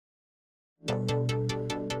You're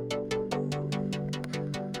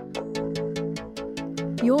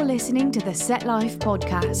listening to the Set Life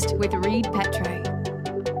podcast with Reed Petro,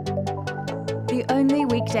 the only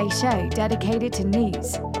weekday show dedicated to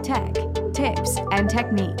news, tech, tips, and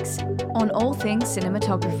techniques on all things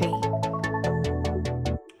cinematography.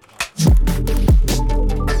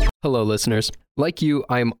 Hello, listeners. Like you,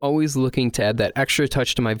 I am always looking to add that extra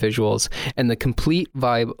touch to my visuals, and the Complete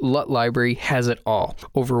Vibe LUT library has it all.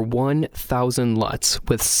 Over 1,000 LUTs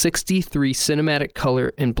with 63 cinematic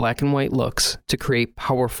color and black and white looks to create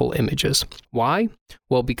powerful images. Why?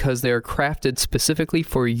 Well, because they are crafted specifically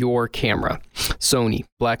for your camera. Sony,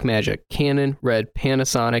 Blackmagic, Canon, Red,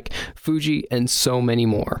 Panasonic, Fuji, and so many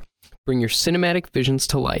more. Bring your cinematic visions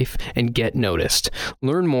to life and get noticed.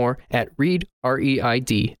 Learn more at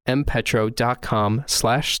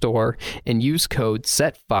reidmpetro.com/store and use code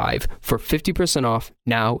SET5 for 50% off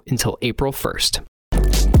now until April 1st.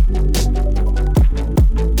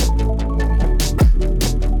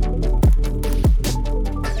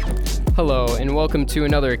 Hello, and welcome to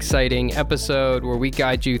another exciting episode where we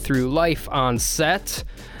guide you through life on set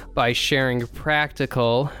by sharing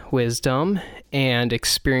practical wisdom and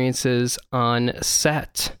experiences on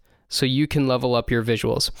set so you can level up your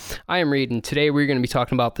visuals. I am Reed, and today we're going to be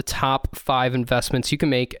talking about the top 5 investments you can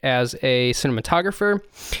make as a cinematographer.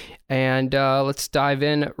 And let's dive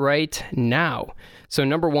in right now. So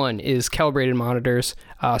number 1 is calibrated monitors,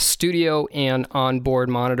 studio and onboard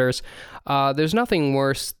monitors. There's nothing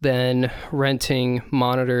worse than renting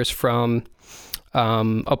monitors from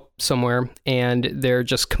up somewhere and they're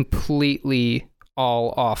just completely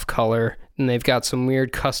all off color, and they've got some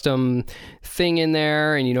weird custom thing in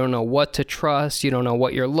there, and you don't know what to trust. You don't know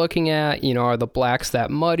what you're looking at. Are the blacks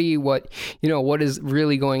that muddy? What is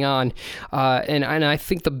really going on? And I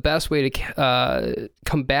think the best way to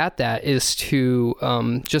combat that is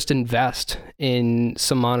to just invest in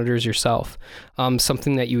some monitors yourself.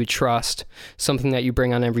 Something that you would trust, something that you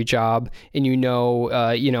bring on every job, and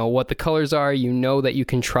what the colors are. You know that you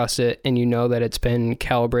can trust it, and you know that it's been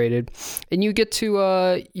calibrated, and you get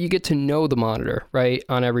to know the monitor right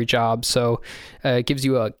on every job. So it gives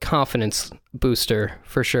you a confidence booster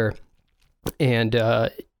for sure, and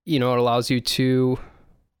it allows you to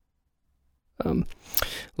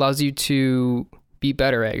be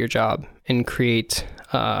better at your job and create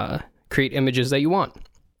images that you want.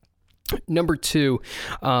 Number 2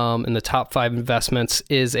 in the top 5 investments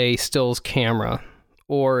is a stills camera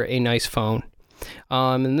or a nice phone.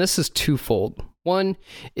 And this is twofold. One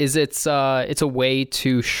is it's a way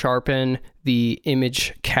to sharpen the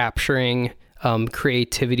image capturing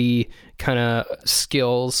creativity kind of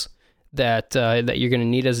skills that you're going to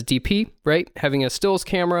need as a DP, right? Having a stills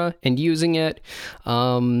camera and using it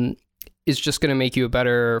is just going to make you a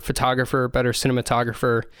better photographer, better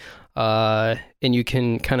cinematographer. And you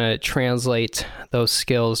can kind of translate those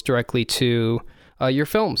skills directly to your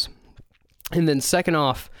films. And then second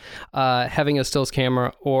off, having a stills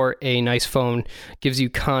camera or a nice phone gives you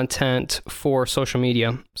content for social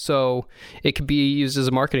media. So it could be used as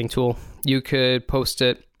a marketing tool. You could post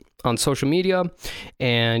it on social media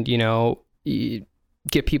and,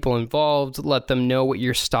 get people involved, let them know what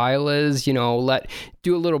your style is, do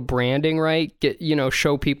a little branding, right?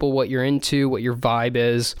 Show people what you're into, what your vibe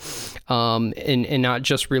is, and not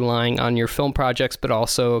just relying on your film projects, but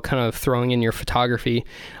also kind of throwing in your photography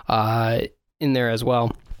in there as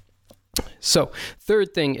well. So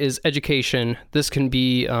third thing is education. This can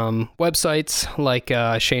be websites like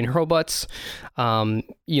Shane Hurlbut's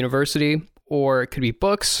university, or it could be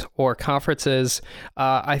books or conferences.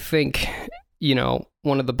 I think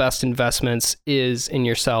one of the best investments is in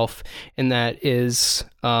yourself, and that is,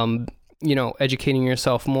 educating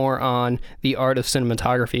yourself more on the art of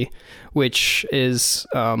cinematography, which is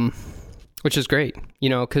great,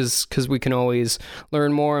 because we can always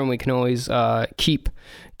learn more, and we can always keep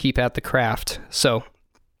at the craft. So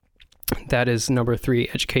that is number 3,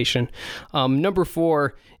 education. Number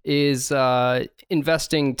 4 is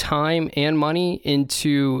investing time and money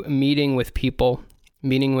into meeting with people.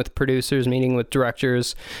 Meeting with producers, meeting with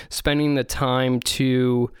directors, spending the time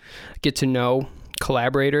to get to know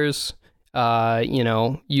collaborators,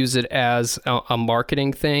 use it as a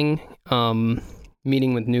marketing thing,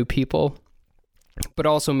 meeting with new people, but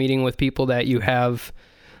also meeting with people that you have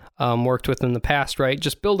worked with in the past, right?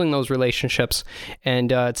 Just building those relationships.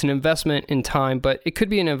 And it's an investment in time, but it could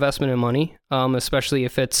be an investment in money, especially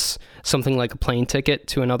if it's something like a plane ticket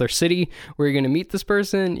to another city where you're going to meet this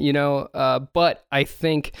person, but I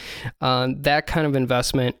think that kind of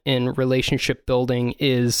investment in relationship building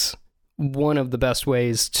is one of the best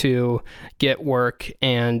ways to get work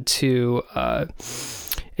and to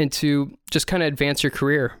and to just kind of advance your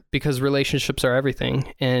career, because relationships are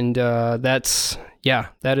everything. And that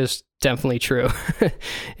is definitely true.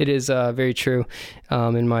 It is very true,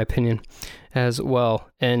 in my opinion as well,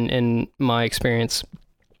 and in my experience.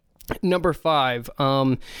 Number 5,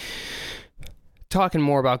 talking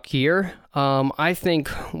more about gear. I think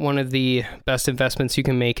one of the best investments you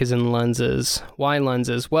can make is in lenses. Why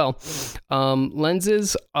lenses? Well,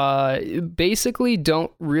 lenses basically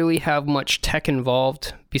don't really have much tech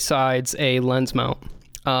involved besides a lens mount.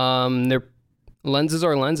 Lenses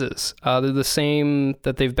are lenses. They're the same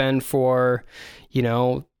that they've been for,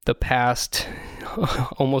 the past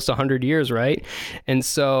almost 100 years, right? And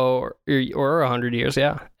so, or 100 years,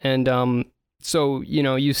 yeah. And so,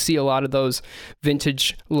 you see a lot of those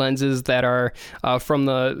vintage lenses that are from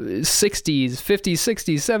the 60s, 50s,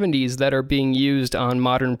 60s, 70s that are being used on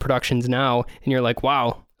modern productions now. And you're like,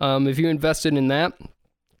 wow, if you invested in that,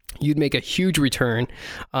 you'd make a huge return,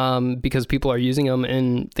 because people are using them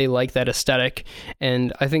and they like that aesthetic.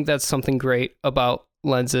 And I think that's something great about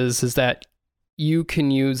lenses, is that you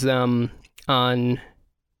can use them on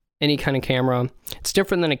any kind of camera. It's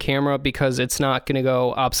different than a camera because it's not going to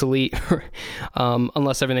go obsolete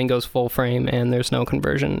unless everything goes full frame and there's no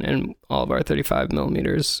conversion, and all of our 35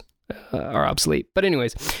 millimeters are obsolete. But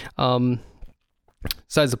anyways,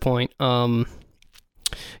 besides the point,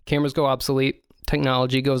 cameras go obsolete,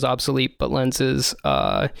 technology goes obsolete, but lenses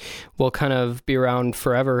will kind of be around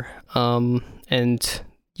forever, and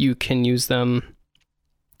you can use them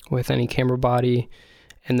with any camera body,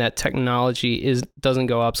 and that technology doesn't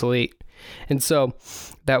go obsolete. And so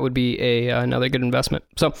that would be another good investment.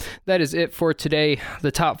 So that is it for today.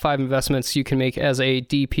 The top 5 investments you can make as a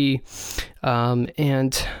DP.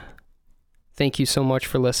 And thank you so much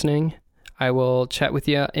for listening. I will chat with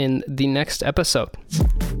you in the next episode.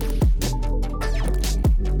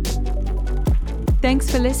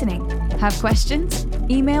 Thanks for listening. Have questions?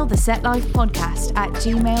 Email the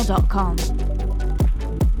setlifepodcast@gmail.com.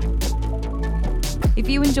 If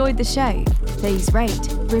you enjoyed the show, please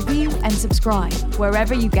rate, review, and subscribe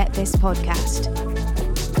wherever you get this podcast.